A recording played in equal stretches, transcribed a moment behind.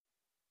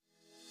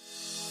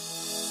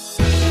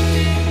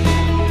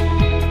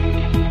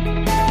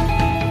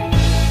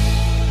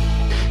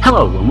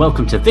Hello and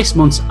welcome to this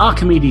month's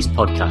Archimedes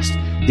podcast,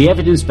 the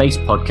evidence-based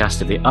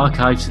podcast of the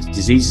Archives of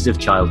Diseases of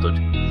Childhood.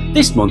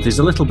 This month is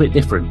a little bit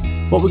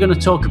different. What we're going to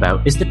talk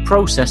about is the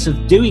process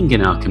of doing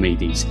an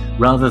Archimedes,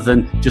 rather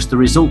than just the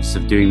results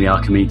of doing the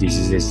Archimedes.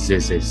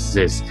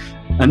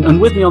 And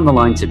with me on the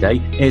line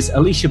today is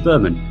Alicia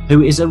Berman,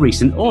 who is a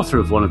recent author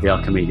of one of the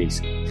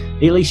Archimedes.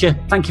 Alicia,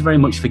 thank you very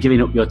much for giving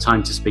up your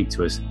time to speak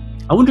to us.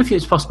 I wonder if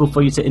it's possible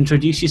for you to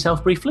introduce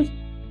yourself briefly?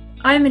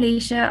 I'm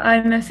Alicia.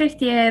 I'm a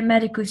fifth-year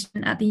medical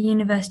student at the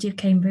University of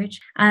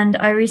Cambridge, and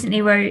I recently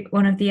wrote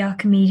one of the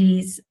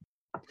Archimedes.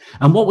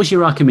 And what was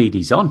your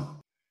Archimedes on?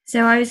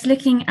 So I was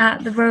looking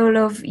at the role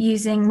of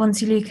using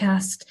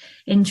Montelukast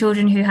in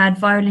children who had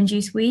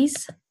viral-induced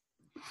wheeze.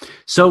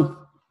 So,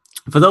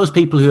 for those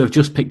people who have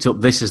just picked up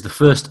this as the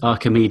first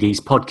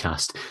Archimedes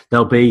podcast,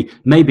 they'll be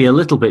maybe a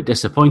little bit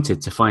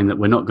disappointed to find that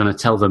we're not going to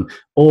tell them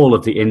all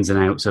of the ins and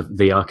outs of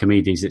the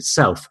Archimedes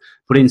itself.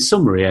 But in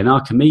summary, an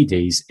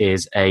Archimedes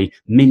is a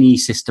mini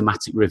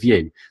systematic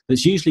review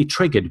that's usually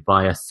triggered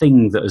by a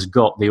thing that has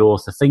got the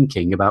author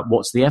thinking about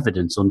what's the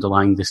evidence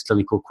underlying this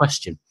clinical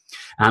question.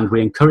 And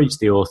we encourage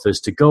the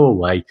authors to go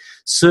away,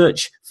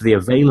 search for the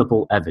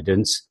available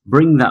evidence,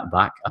 bring that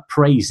back,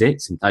 appraise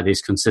it, that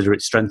is, consider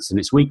its strengths and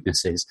its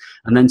weaknesses,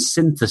 and then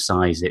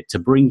synthesize it to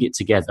bring it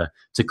together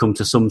to come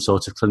to some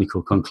sort of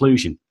clinical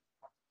conclusion.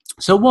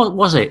 So what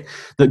was it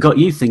that got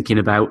you thinking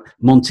about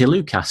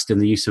Montelukast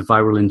and the use of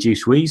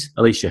viral-induced wheeze,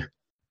 Alicia?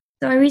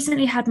 So I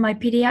recently had my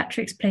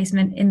paediatrics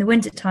placement in the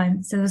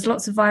wintertime, so there was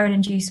lots of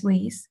viral-induced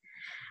wheeze.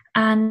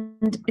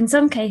 And in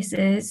some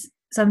cases,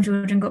 some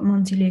children got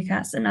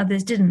Montelukast and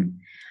others didn't.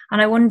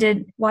 And I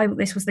wondered why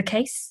this was the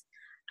case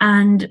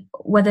and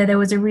whether there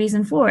was a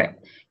reason for it.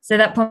 So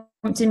that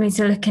prompted me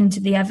to look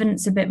into the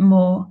evidence a bit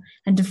more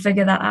and to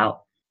figure that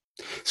out.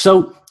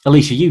 So,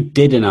 Alicia, you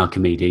did an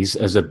Archimedes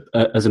as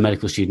a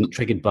medical student,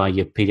 triggered by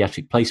your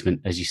paediatric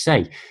placement, as you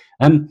say.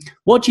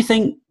 What do you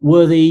think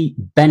were the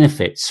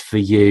benefits for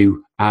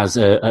you as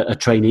a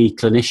trainee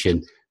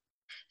clinician?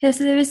 Yeah,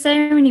 so there were so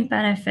many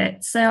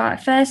benefits. So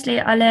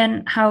firstly, I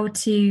learned how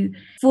to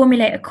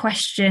formulate a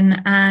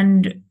question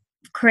and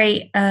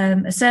create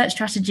a search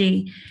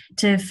strategy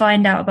to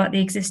find out about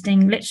the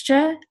existing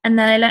literature. And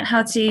then I learned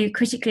how to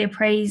critically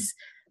appraise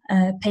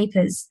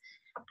papers.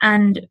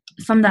 And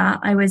from that,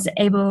 I was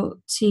able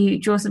to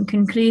draw some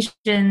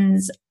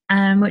conclusions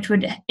which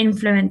would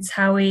influence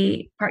how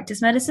we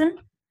practice medicine.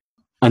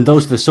 And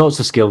those are the sorts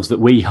of skills that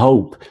we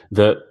hope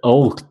that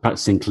all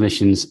practicing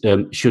clinicians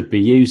should be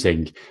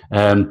using.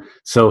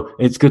 So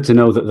it's good to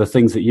know that the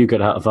things that you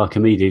get out of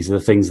Archimedes are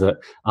the things that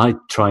I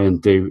try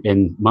and do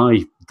in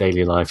my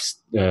daily life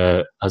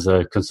as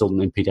a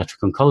consultant in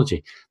paediatric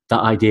oncology.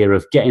 That idea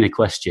of getting a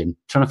question,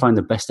 trying to find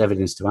the best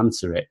evidence to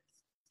answer it,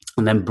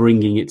 and then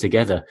bringing it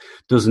together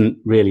doesn't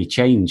really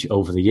change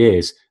over the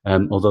years,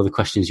 although the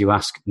questions you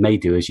ask may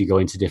do as you go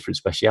into different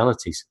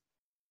specialities.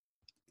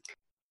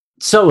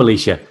 So,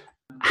 Alicia,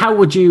 how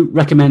would you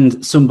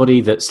recommend somebody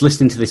that's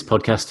listening to this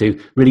podcast who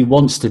really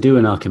wants to do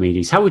an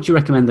Archimedes? How would you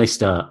recommend they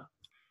start?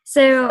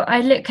 So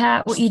I look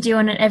at what you do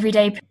on an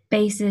everyday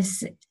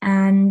basis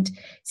and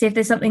see if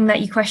there's something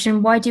that you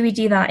question, why do we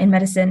do that in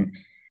medicine?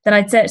 Then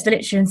I'd search the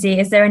literature and see,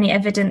 is there any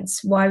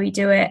evidence why we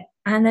do it?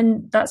 And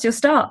then that's your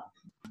start.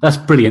 That's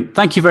brilliant.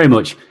 Thank you very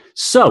much.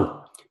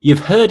 So,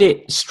 you've heard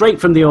it straight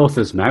from the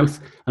author's mouth.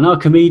 An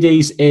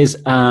Archimedes is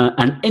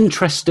an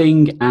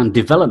interesting and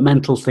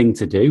developmental thing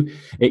to do.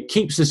 It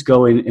keeps us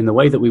going in the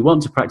way that we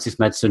want to practice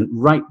medicine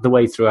right the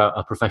way throughout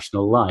our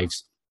professional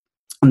lives.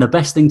 And the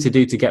best thing to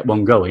do to get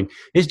one going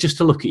is just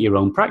to look at your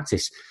own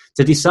practice,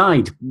 to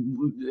decide,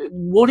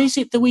 what is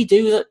it that we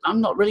do that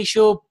I'm not really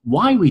sure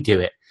why we do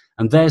it?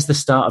 And there's the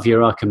start of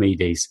your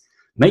Archimedes.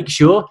 Make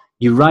sure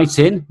you write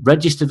in,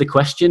 register the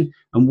question,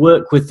 and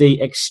work with the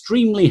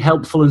extremely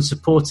helpful and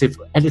supportive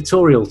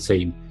editorial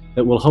team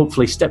that will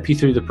hopefully step you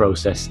through the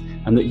process,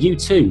 and that you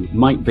too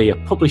might be a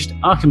published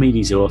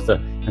Archimedes author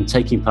and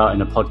taking part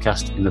in a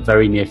podcast in the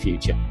very near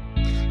future.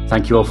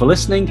 Thank you all for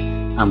listening,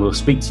 and we'll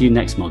speak to you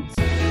next month.